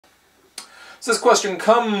So this question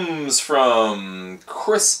comes from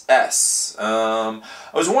Chris S. I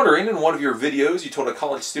was wondering, in one of your videos, you told a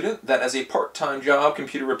college student that as a part-time job,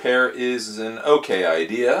 computer repair is an okay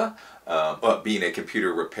idea. But being a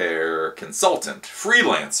computer repair consultant,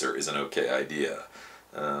 freelancer, is an okay idea.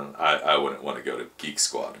 I wouldn't want to go to Geek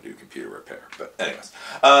Squad to do computer repair. But anyways.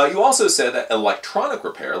 You also said that electronic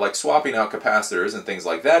repair, like swapping out capacitors and things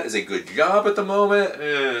like that, is a good job at the moment.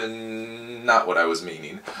 Not what I was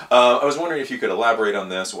meaning. I was wondering if you could elaborate on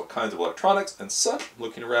this, what kinds of electronics and such.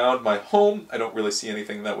 Looking around my home, I don't really see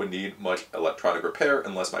anything that would need much electronic repair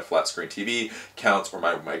unless my flat screen TV counts or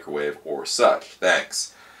my microwave or such.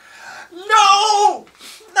 Thanks. No!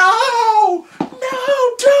 No!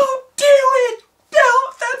 No! Don't do it! No!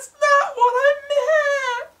 That's not what I meant!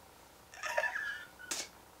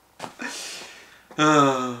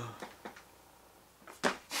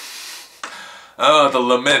 The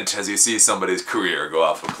lament as you see somebody's career go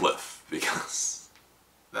off a cliff, because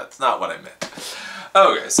that's not what I meant.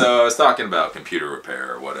 Okay, so I was talking about computer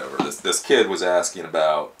repair or whatever. This kid was asking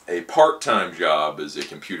about a part-time job as a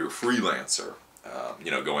computer freelancer. You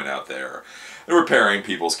know, going out there and repairing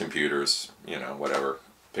people's computers, you know, whatever.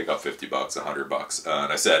 Pick up 50 bucks, 100 bucks.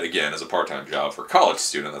 And I said, again, as a part-time job for a college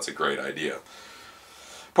student, that's a great idea.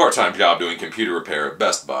 Part-time job doing computer repair at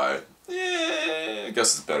Best Buy, I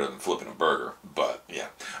guess it's better than flipping a burger, but yeah.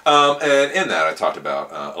 And in that I talked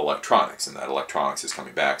about electronics, and that electronics is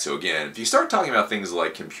coming back. So again, if you start talking about things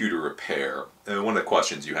like computer repair, one of the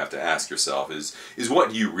questions you have to ask yourself is what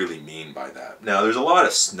do you really mean by that? Now, there's a lot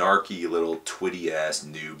of snarky little twitty-ass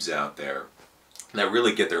noobs out there that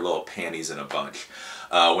really get their little panties in a bunch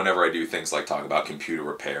whenever I do things like talk about computer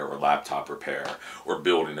repair or laptop repair or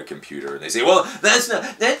building a computer. And they say, well, that's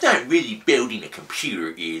not really building a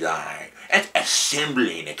computer, Eli. That's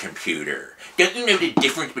assembling a computer. Don't you know the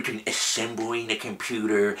difference between assembling a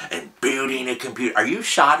computer and building a computer? Are you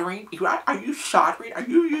soldering? Are you soldering? Are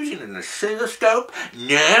you using an oscilloscope?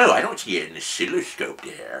 No, I don't see an oscilloscope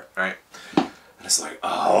there, right? And it's like,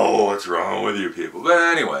 oh, what's wrong with you people? But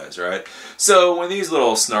anyways, right? So when these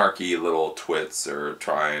little snarky little twits are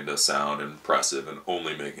trying to sound impressive and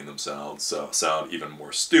only making themselves sound even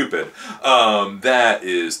more stupid, that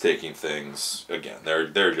is taking things, again,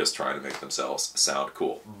 they're just trying to make themselves sound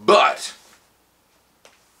cool. But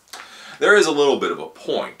there is a little bit of a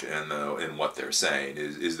point in what they're saying.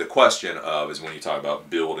 Is the question of, is when you talk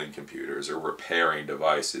about building computers or repairing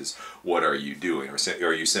devices, what are you doing? Or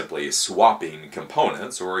are you simply swapping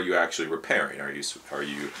components, or are you actually repairing? Are you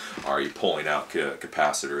pulling out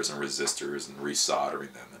capacitors and resistors and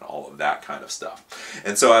resoldering them and all of that kind of stuff?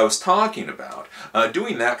 And so I was talking about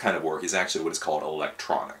doing that kind of work is actually what is called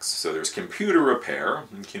electronics. So there's computer repair,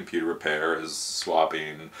 and computer repair is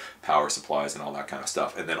swapping power supplies and all that kind of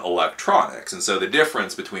stuff, and then electronics. And so the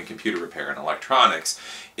difference between computer repair and electronics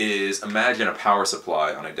is, imagine a power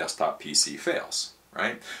supply on a desktop PC fails,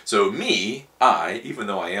 right? So even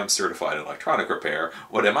though I am certified in electronic repair,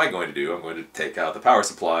 what am I going to do? I'm going to take out the power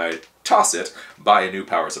supply, toss it, buy a new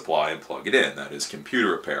power supply, and plug it in. That is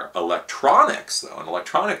computer repair. Electronics, though, an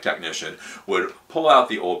electronic technician would pull out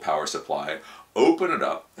the old power supply, open it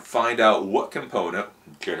up, find out what component,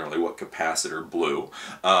 generally what capacitor blew,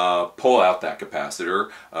 pull out that capacitor,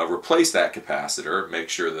 replace that capacitor, make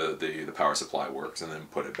sure the power supply works, and then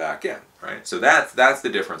put it back in, right? So that's the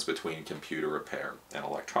difference between computer repair and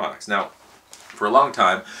electronics. Now, for a long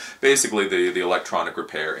time, basically the electronic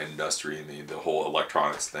repair industry and the whole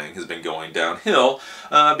electronics thing has been going downhill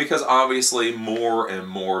because obviously more and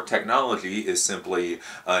more technology is simply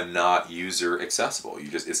not user accessible.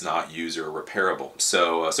 It's not user repairable.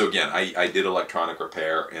 So again, I did electronic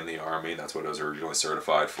repair in the Army. That's what I was originally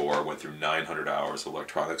certified for. I went through 900 hours of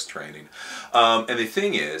electronics training. And the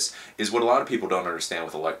thing is what a lot of people don't understand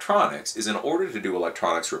with electronics is, in order to do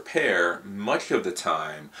electronics repair, much of the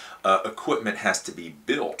time equipment has to be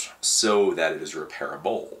built so that it is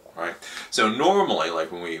repairable, right? So normally,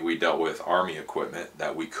 like when we dealt with Army equipment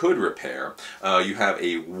that we could repair, you have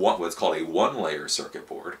what's called a one-layer circuit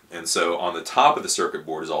board. And so on the top of the circuit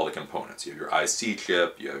board is all the components. You have your IC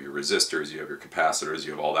chip, you have your resistors, you have your capacitors,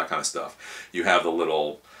 you have all that kind of stuff. You have the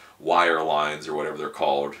little wire lines or whatever they're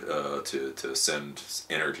called to send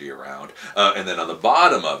energy around. And then on the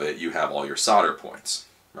bottom of it, you have all your solder points.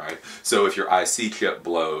 right? So if your IC chip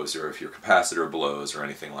blows or if your capacitor blows or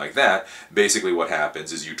anything like that, basically what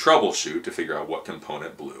happens is you troubleshoot to figure out what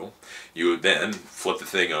component blew. You then flip the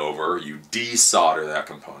thing over, you desolder that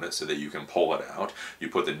component so that you can pull it out. You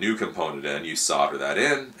put the new component in, you solder that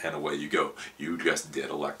in, and away you go. You just did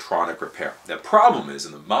electronic repair. The problem is,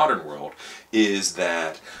 in the modern world, is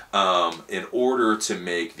that in order to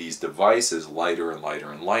make these devices lighter and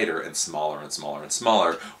lighter and lighter and smaller and smaller and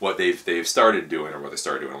smaller, what they've started doing, or what they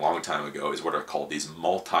started doing a long time ago, is what are called these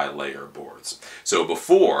multi-layer boards. So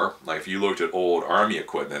before, like if you looked at old Army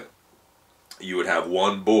equipment, you would have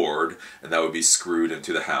one board, and that would be screwed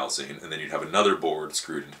into the housing, and then you'd have another board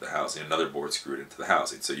screwed into the housing, another board screwed into the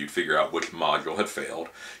housing. So you'd figure out which module had failed,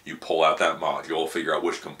 you pull out that module, figure out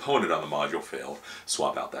which component on the module failed,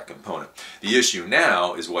 swap out that component. The issue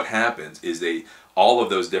now is what happens is all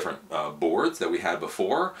of those different boards that we had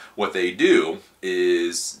before, what they do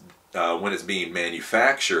is when it's being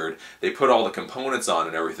manufactured, they put all the components on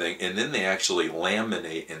and everything, and then they actually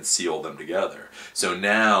laminate and seal them together. So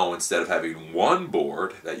now, instead of having one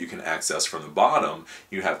board that you can access from the bottom,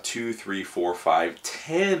 you have 2, 3, 4, 5,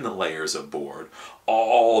 10 layers of board,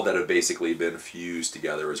 all that have basically been fused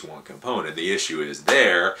together as one component. The issue is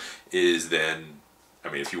then, I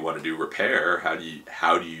mean, if you want to do repair, how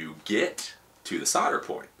do you get to the solder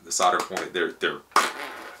point? The solder point, they're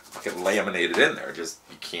fucking laminated in there. Just,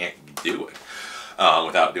 you can't do it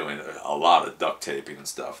without doing a lot of duct taping and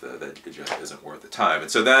stuff that just isn't worth the time.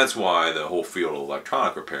 And so that's why the whole field of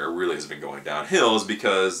electronic repair really has been going downhill, is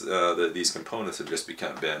because these components have just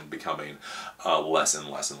been becoming less and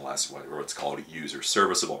less and less what's called user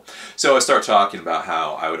serviceable. So I start talking about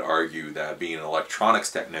how I would argue that being an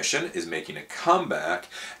electronics technician is making a comeback,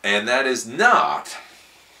 and that is not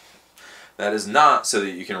so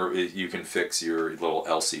that you can fix your little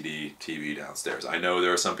LCD TV downstairs. I know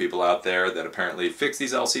there are some people out there that apparently fix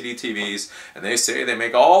these LCD TVs, and they say they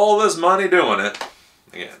make all this money doing it.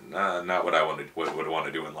 Again, not what I would want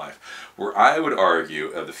to do in life. Where I would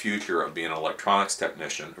argue the future of being an electronics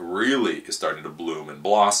technician really is starting to bloom and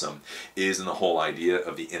blossom is in the whole idea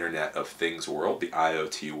of the Internet of Things world, the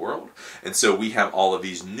IoT world. And so we have all of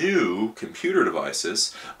these new computer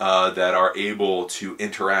devices that are able to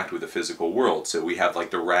interact with the physical world. So we have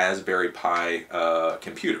like the Raspberry Pi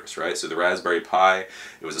computers, right? So the Raspberry Pi,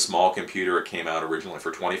 it was a small computer. It came out originally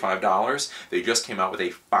for $25. They just came out with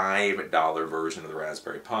a $5 version of the Raspberry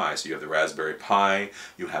Pi. So you have the Raspberry Pi,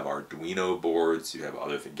 you have Arduino boards, you have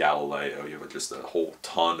other things, Galileo, you have just a whole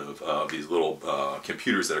ton of these little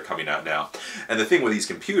computers that are coming out now. And the thing with these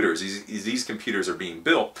computers is these computers are being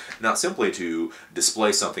built not simply to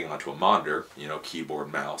display something onto a monitor, you know,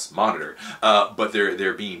 keyboard, mouse, monitor, but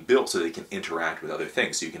they're being built so they can interact with other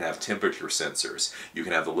things. So you can have temperature sensors, you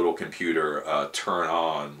can have the little computer turn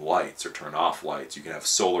on lights or turn off lights, you can have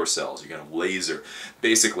solar cells, you can have laser.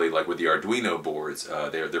 Basically, like with the Arduino boards,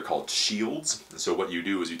 they're called shields. And so what you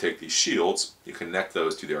do is you take these shields, you connect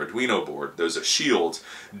those to the Arduino board. Those shields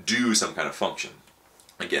do some kind of function.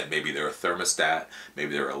 Again, maybe they're a thermostat,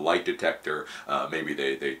 maybe they're a light detector, maybe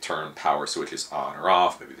they turn power switches on or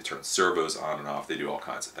off, maybe they turn servos on and off, they do all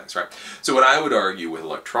kinds of things, right? So what I would argue with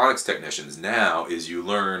electronics technicians now is you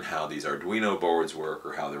learn how these Arduino boards work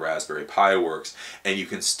or how the Raspberry Pi works, and you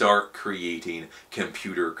can start creating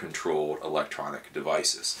computer-controlled electronic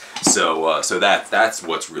devices. So that's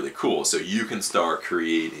what's really cool. So you can start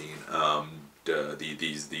creating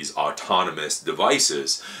these autonomous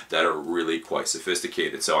devices that are really quite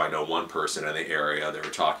sophisticated. So I know one person in the area, they were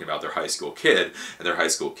talking about their high school kid, and their high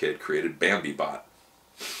school kid created Bambi Bot.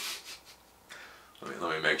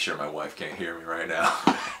 Let me make sure my wife can't hear me right now.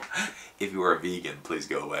 If you are a vegan, please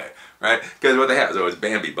go away, right? Because what they have, so it's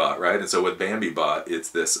Bambi Bot, right? And so with Bambi Bot,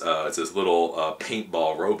 it's this little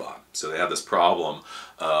paintball robot. So they have this problem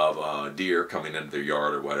of deer coming into their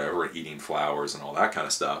yard or whatever and eating flowers and all that kind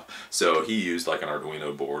of stuff. So he used like an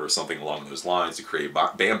Arduino board or something along those lines to create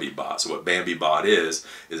Bambi Bot. So what Bambi Bot is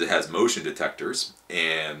it has motion detectors,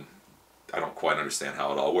 and I don't quite understand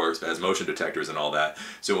how it all works, but it has motion detectors and all that.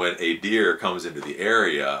 So when a deer comes into the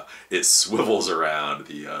area, it swivels around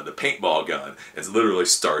the paintball gun and literally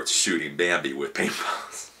starts shooting Bambi with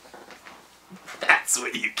paintballs. That's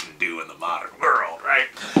what you can do in the modern world, right?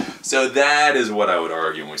 So that is what I would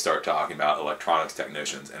argue when we start talking about electronics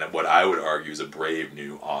technicians, and what I would argue is a brave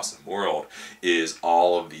new awesome world is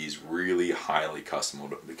all of these really highly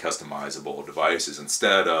customizable devices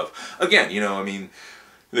instead of, again, you know, I mean,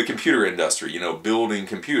 the computer industry, building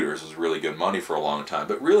computers was really good money for a long time,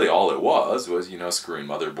 but really all it was, screwing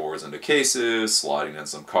motherboards into cases, sliding in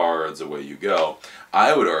some cards, away you go.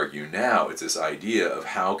 I would argue now it's this idea of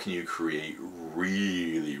how can you create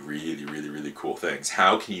really, really, really, really cool things.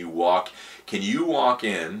 How can you walk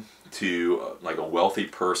in to like a wealthy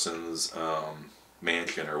person's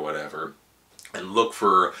mansion or whatever, and look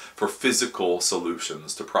for physical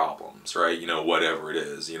solutions to problems, right? Whatever it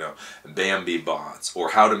is, Bambi bots,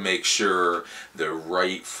 or how to make sure the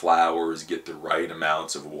right flowers get the right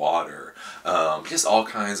amounts of water, just all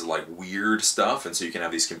kinds of like weird stuff. And so you can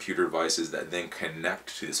have these computer devices that then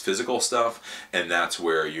connect to this physical stuff, and that's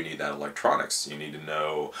where you need that electronics. You need to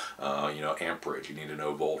know, amperage. You need to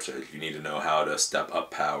know voltage. You need to know how to step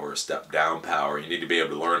up power, step down power. You need to be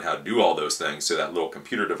able to learn how to do all those things so that little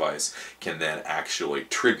computer device can then actually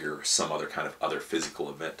trigger some other kind of other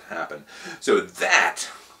physical event to happen. So that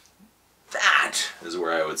is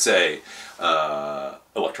where I would say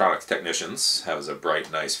electronics technicians have a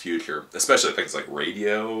bright, nice future, especially things like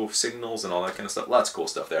radio signals and all that kind of stuff. Lots of cool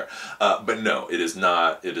stuff there. But no, it is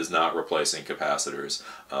not replacing capacitors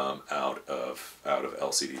out of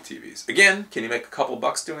LCD TVs. Again, can you make a couple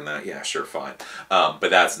bucks doing that? Yeah, sure, fine. But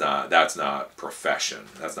that's not profession.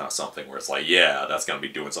 That's not something where it's like, yeah, that's gonna be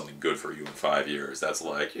doing something good for you in 5 years. That's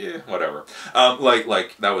like, yeah, whatever.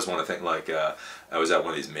 Like that was one of the things. Like I was at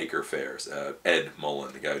one of these maker fairs. Ed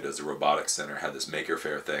Mullen, the guy who does the robotics center, had this maker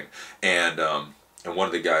fair thing, and one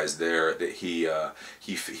of the guys there, that he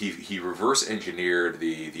reverse engineered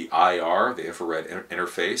the IR, the infrared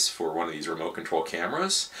interface for one of these remote control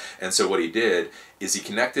cameras. And so what he did is he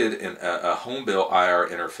connected a home built IR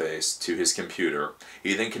interface to his computer.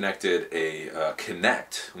 He then connected a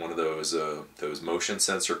Kinect, one of those motion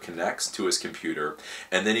sensor Kinects, to his computer,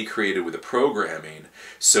 and then he created with the programming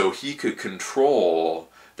so he could control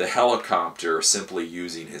the helicopter simply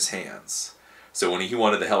using his hands. So when he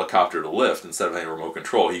wanted the helicopter to lift, instead of having a remote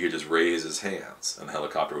control, he could just raise his hands and the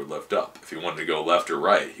helicopter would lift up. If he wanted to go left or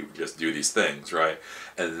right, he would just do these things, right?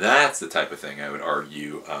 And that's the type of thing I would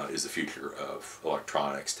argue is the future of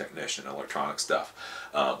electronics technician, electronic stuff.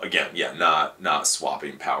 Again, yeah, not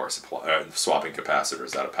swapping swapping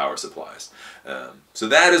capacitors out of power supplies. So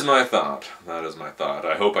that is my thought. That is my thought.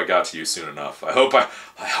 I hope I got to you soon enough. I hope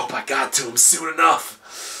I got to him soon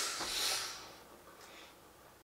enough.